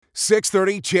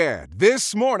6:30 CHED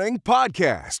This Morning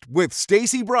podcast with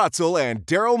Stacey Brotzel and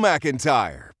Daryl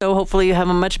McIntyre. So hopefully you have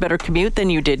a much better commute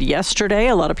than you did yesterday.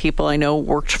 A lot of people I know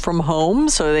worked from home,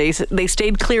 so they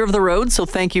stayed clear of the road. So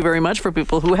thank you very much for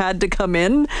people who had to come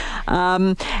in.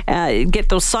 Get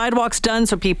those sidewalks done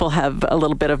so people have a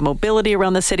little bit of mobility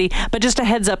around the city. But just a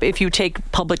heads up, if you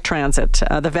take public transit,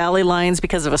 the Valley lines,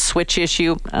 because of a switch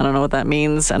issue, I don't know what that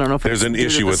means. I don't know if there's an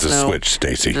issue with the switch,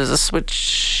 Stacey. There's a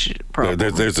switch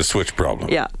problem. There's a switch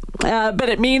problem. Yeah. But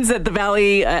it means that the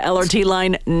Valley LRT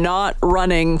line not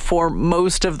running for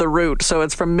most of the route. So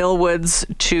it's from Millwoods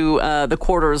to the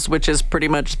Quarters, which is pretty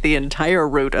much the entire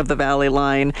route of the Valley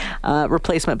line.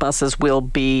 Replacement buses will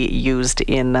be used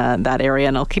in that area,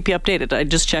 and I'll keep you updated. I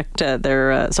just checked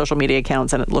their social media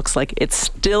accounts, and it looks like it's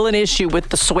still an issue with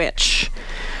the switch.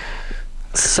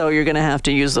 So you're going to have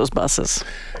to use those buses.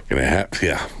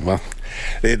 Yeah. Well,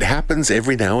 it happens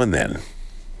every now and then.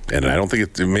 And I don't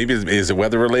think is it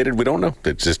weather related? We don't know.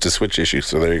 It's just a switch issue.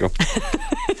 So there you go.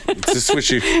 It's a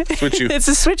switch you. It's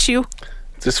a switch you.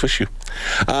 It's a switch you.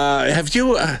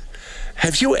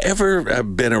 Have you ever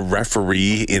been a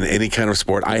referee in any kind of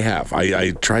sport? I have.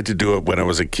 I tried to do it when I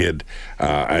was a kid.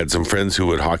 I had some friends who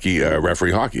would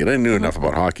referee hockey, and I knew enough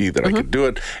about hockey that I could do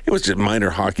it. It was just minor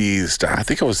hockey stuff. I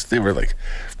think they were like,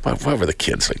 what were the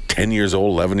kids, like 10 years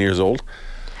old, 11 years old?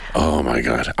 Oh my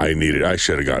God, I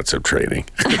should have got some training.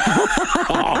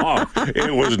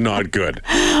 It was not good.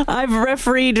 I've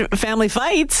refereed family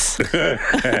fights. There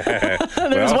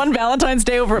was one Valentine's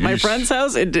Day over at my friend's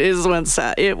house.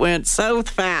 It went south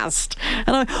fast.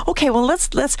 And I'm like, okay, well, let's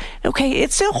it's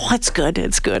good.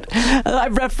 It's good.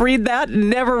 I've refereed that,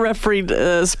 never refereed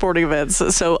sporting events.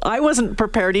 So I wasn't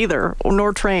prepared either,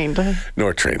 nor trained.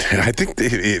 I think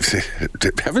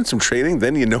if having some training,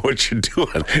 then you know what you're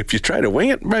doing. If you try to wing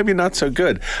it, maybe not so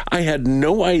good. I had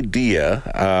no idea,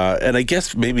 and I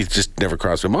guess maybe it just never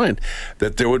crossed my mind,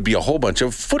 that there would be a whole bunch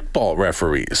of football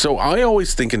referees. So I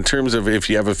always think in terms of if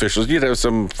you have officials, you'd have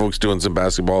some folks doing some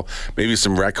basketball, maybe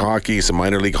some rec hockey, some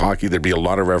minor league hockey. There'd be a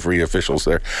lot of referee officials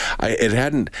there.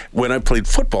 When I played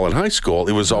football in high school,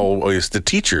 it was always the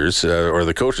teachers or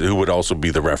the coaches who would also be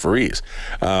the referees.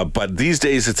 But these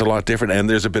days it's a lot different, and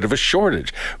there's a bit of a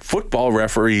shortage. Football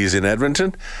referees in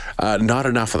Edmonton, not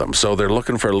enough of them. So they're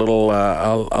looking for a little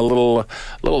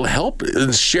help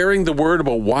in sharing the word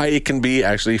about why it can be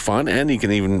actually fun, and you can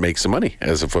even make some money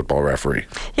as a football referee.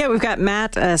 Yeah, we've got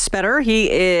Matt Spetter. He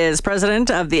is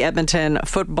president of the Edmonton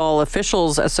Football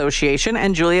Officials Association,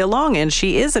 and Julia Long, and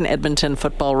she is an Edmonton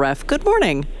football ref. Good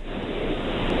morning.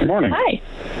 Good morning. Hi.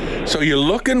 So you're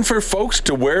looking for folks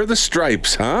to wear the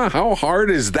stripes, huh? How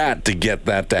hard is that to get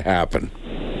that to happen?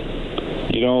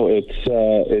 You know, it's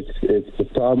the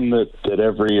problem that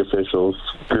every officials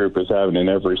group is having in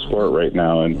every sport right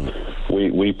now, and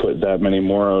we put that many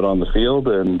more out on the field,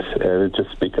 and it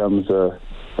just becomes a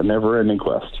never-ending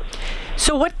quest.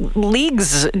 So what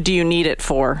leagues do you need it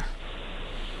for?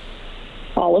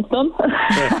 All of them.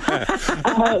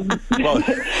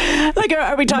 Like,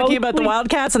 are we talking about the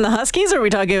Wildcats and the Huskies, or are we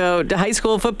talking about high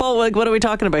school football? Like, what are we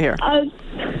talking about here?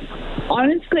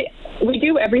 Honestly, we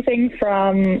do everything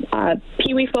from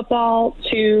Pee Wee football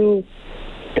to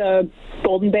the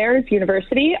Golden Bears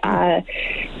University, and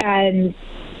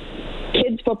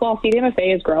kids football.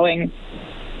 CDMFA is growing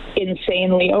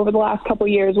insanely over the last couple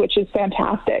of years, which is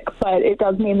fantastic, but it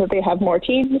does mean that they have more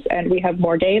teams and we have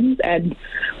more games and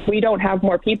we don't have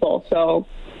more people. So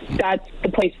that's the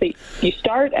place that you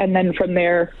start, and then from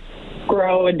there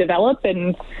grow and develop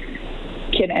and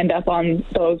can end up on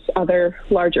those other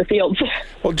larger fields.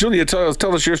 Well, Julia, tell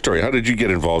us your story. How did you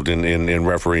get involved in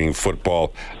refereeing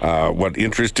football? What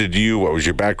interested you? What was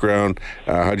your background?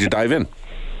 How did you dive in?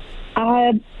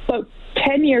 About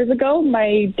 10 years ago,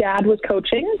 my dad was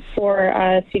coaching for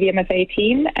a CDMFA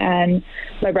team, and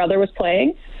my brother was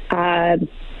playing.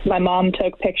 My mom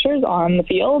took pictures on the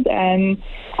field, and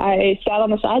I sat on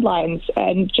the sidelines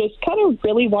and just kind of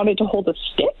really wanted to hold a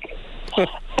stick.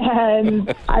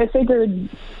 And I figured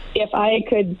if I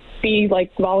could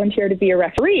volunteer to be a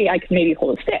referee, I could maybe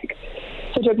hold a stick.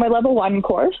 So I took my level 1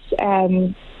 course,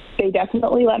 and they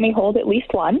definitely let me hold at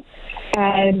least one,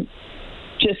 and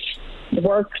just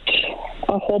worked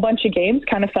a whole bunch of games,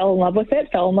 kind of fell in love with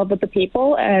it, fell in love with the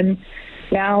people, and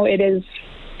now it is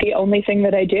the only thing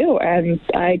that I do, and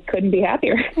I couldn't be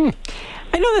happier.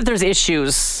 I know that there's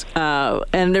issues,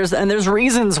 and there's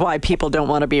reasons why people don't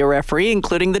want to be a referee,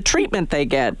 including the treatment they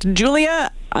get.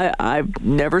 Julia, I've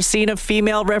never seen a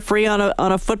female referee on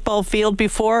a football field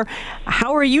before.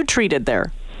 How are you treated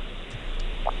there?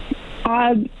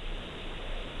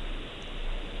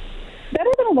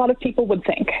 Better than a a lot of people would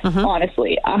think,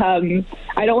 honestly. I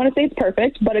don't want to say it's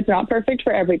perfect, but it's not perfect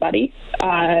for everybody.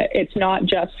 It's not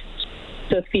just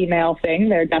the female thing.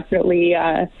 There definitely,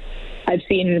 I've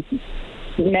seen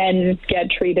men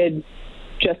get treated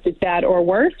just as bad or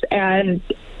worse. And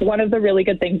one of the really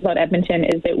good things about Edmonton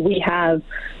is that we have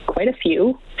quite a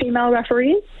few female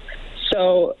referees,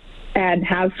 and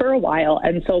have for a while.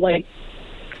 And so, like,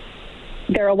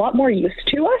 they're a lot more used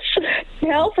to us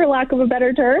now, for lack of a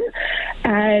better term.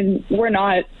 And we're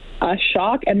not a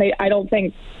shock. And I don't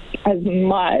think as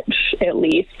much, at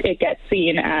least, it gets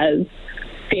seen as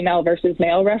female versus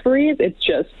male referees. It's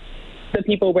just the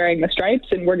people wearing the stripes,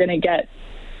 and we're going to get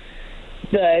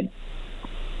sorry,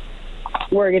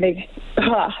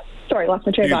 lost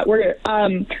my train of thought. We're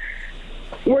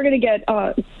going to get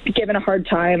given a hard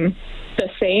time the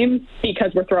same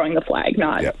because we're throwing the flag,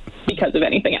 not because of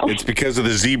anything else. It's because of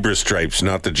the zebra stripes,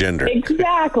 not the gender.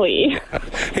 Exactly.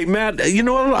 Hey, Matt, you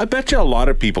know, I bet you a lot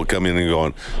of people come in and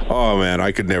going, oh, man,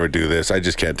 I could never do this. I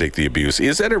just can't take the abuse.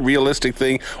 Is that a realistic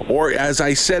thing? Or, as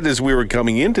I said as we were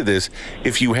coming into this,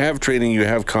 if you have training, you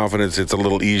have confidence, it's a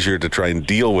little easier to try and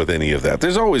deal with any of that.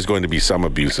 There's always going to be some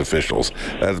abuse officials.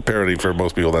 Apparently, for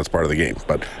most people, that's part of the game.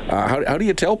 But how do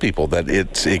you tell people that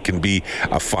it can be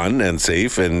a fun and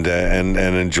safe and an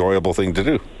enjoyable thing to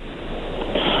do?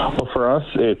 Well, for us,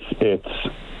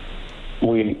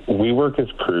 we work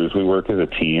as crews, we work as a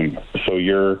team. So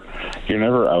you're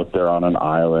never out there on an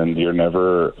island. You're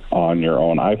never on your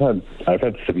own. I've had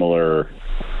similar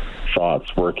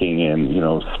thoughts working in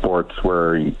sports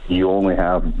where you only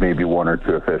have maybe one or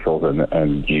two officials,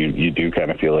 and you do kind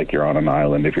of feel like you're on an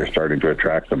island if you're starting to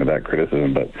attract some of that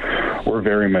criticism. But we're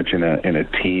very much in a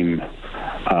team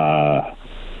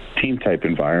type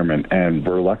environment, and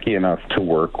we're lucky enough to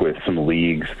work with some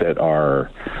leagues that are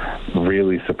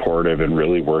really supportive and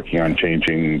really working on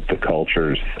changing the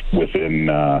cultures within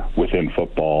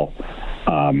football.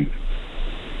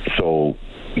 So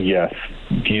yes,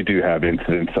 you do have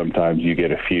incidents. Sometimes you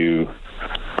get a few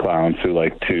clowns who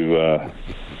like to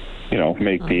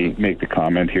make the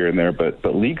comment here and there, but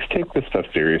leagues take this stuff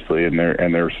seriously, and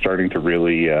they're starting to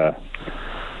really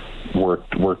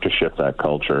work to shift that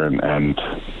culture, and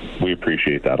we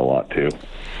appreciate that a lot too.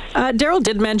 Daryl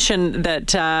did mention that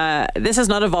this is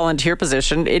not a volunteer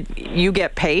position. You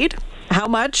get paid. How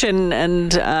much,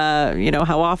 and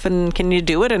how often can you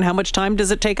do it, and how much time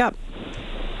does it take up?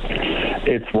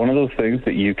 It's one of those things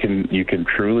that you can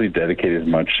truly dedicate as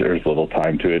much or as little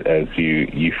time to it as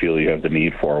you feel you have the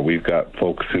need for. We've got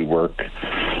folks who work,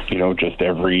 just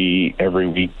every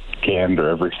weekend or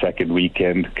every second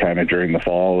weekend kind of during the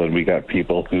fall, and we got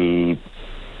people who,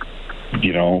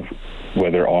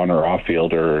 whether on or off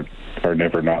field are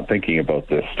never not thinking about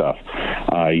this stuff.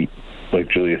 Like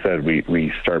Julia said,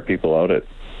 we start people out at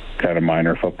kind of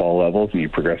minor football levels, and you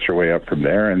progress your way up from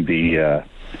there, and the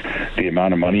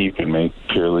amount of money you can make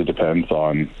purely depends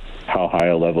on how high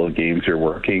a level of games you're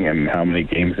working and how many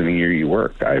games in a year you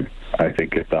work. I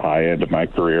think at the high end of my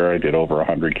career, I did over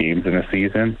 100 games in a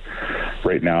season.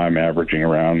 Right now, I'm averaging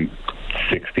around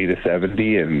 60 to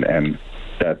 70, and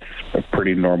that's a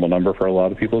pretty normal number for a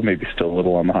lot of people. Maybe still a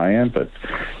little on the high end, but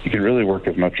you can really work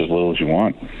as much as little as you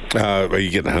want. Are you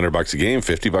getting $100 a game,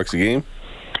 $50 a game?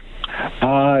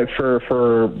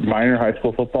 For minor high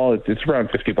school football, it's around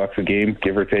 $50 a game,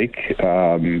 give or take.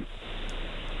 Kind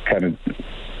of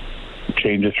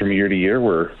changes from year to year.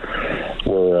 We're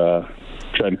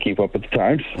trying to keep up with the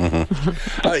times.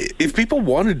 Mm-hmm. If people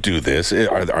want to do this,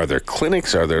 are there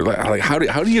clinics? Are there how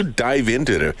do you dive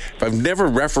into it? If I've never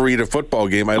refereed a football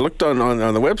game, I looked on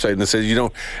the website and it says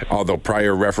although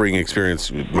prior refereeing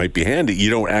experience might be handy, you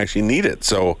don't actually need it.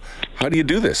 So how do you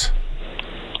do this?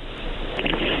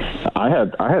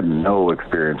 I had no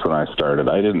experience when I started.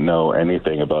 I didn't know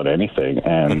anything about anything,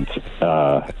 and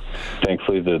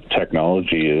thankfully the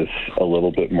technology is a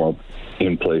little bit more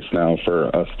in place now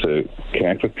for us to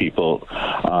connect with people.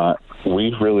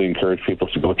 We've really encouraged people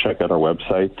to go check out our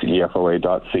website,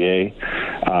 efoa.ca,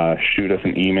 shoot us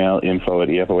an email,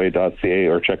 info@efoa.ca,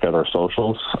 or check out our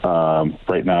socials.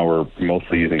 Right now we're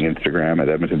mostly using Instagram at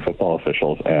Edmonton Football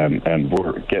Officials, and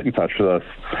get in touch with us.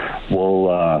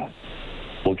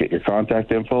 We'll get your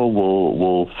contact info.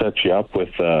 We'll set you up with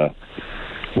your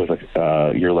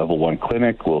level 1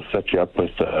 clinic. We'll set you up with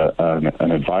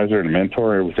an advisor and a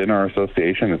mentor within our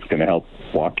association that's going to help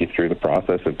walk you through the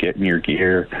process of getting your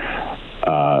gear,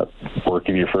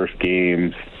 working your first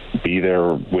games, be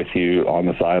there with you on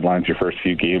the sidelines your first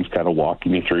few games, kind of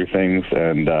walking you through things,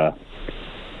 and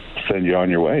send you on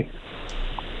your way.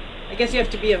 I guess you have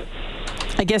to be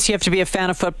I guess you have to be a fan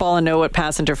of football and know what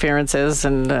pass interference is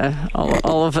and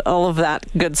all of that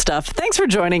good stuff. Thanks for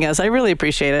joining us. I really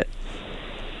appreciate it.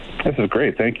 This is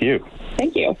great. Thank you.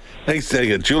 Thank you. Thanks,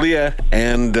 Julia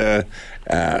and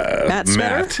Matt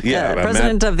Smetter,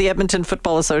 president of the Edmonton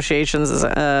Football Association's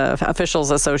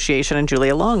Officials Association, and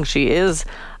Julia Long. She is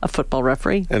a football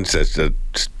referee. And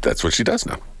that's what she does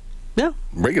now. Yeah.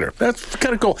 Regular. That's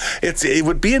kind of cool. It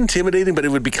would be intimidating, but it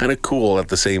would be kind of cool at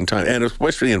the same time. And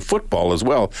especially in football as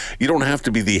well. You don't have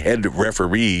to be the head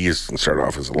referee. You can start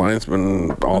off as a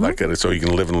linesman, all that kind of, so you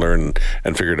can live and learn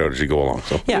and figure it out as you go along.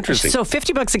 So, interesting. So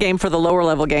 $50 a game for the lower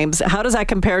level games. How does that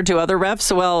compare to other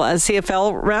refs? Well,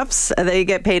 CFL refs, they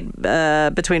get paid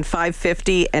between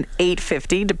 $5.50 and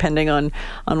 $8.50, depending on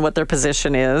what their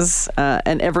position is.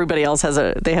 And everybody else have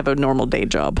a normal day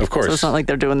job. Of course. So it's not like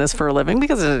they're doing this for a living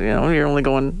because, you're only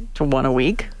going to one a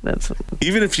week.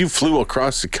 Even if you flew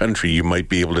across the country, you might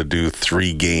be able to do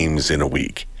 3 games in a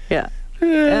week. Yeah.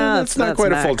 That's not quite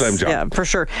max. A full-time job. Yeah, for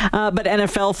sure. But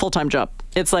NFL, full-time job.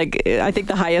 It's like, I think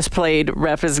the highest paid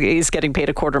ref he's getting paid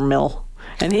 $250,000.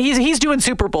 And he's doing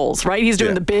Super Bowls, right? He's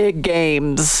doing the big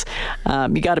games.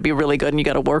 You got to be really good, and you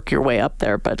got to work your way up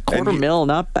there. But $250,000,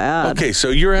 not bad. Okay, so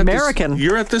you're at American.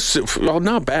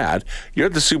 Not bad. You're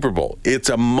at the Super Bowl. It's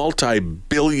a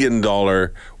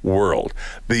multi-billion-dollar world.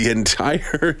 The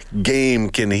entire game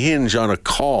can hinge on a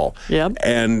call. Yep.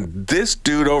 And this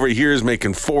dude over here is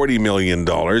making $40 million.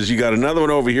 You got another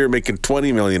one over here making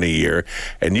 $20 million a year,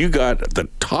 and you got the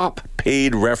top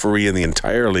paid referee in the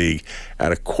entire league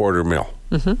at $250,000.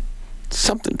 Mm-hmm.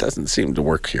 Something doesn't seem to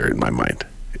work here in my mind.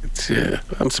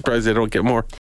 I'm surprised they don't get more.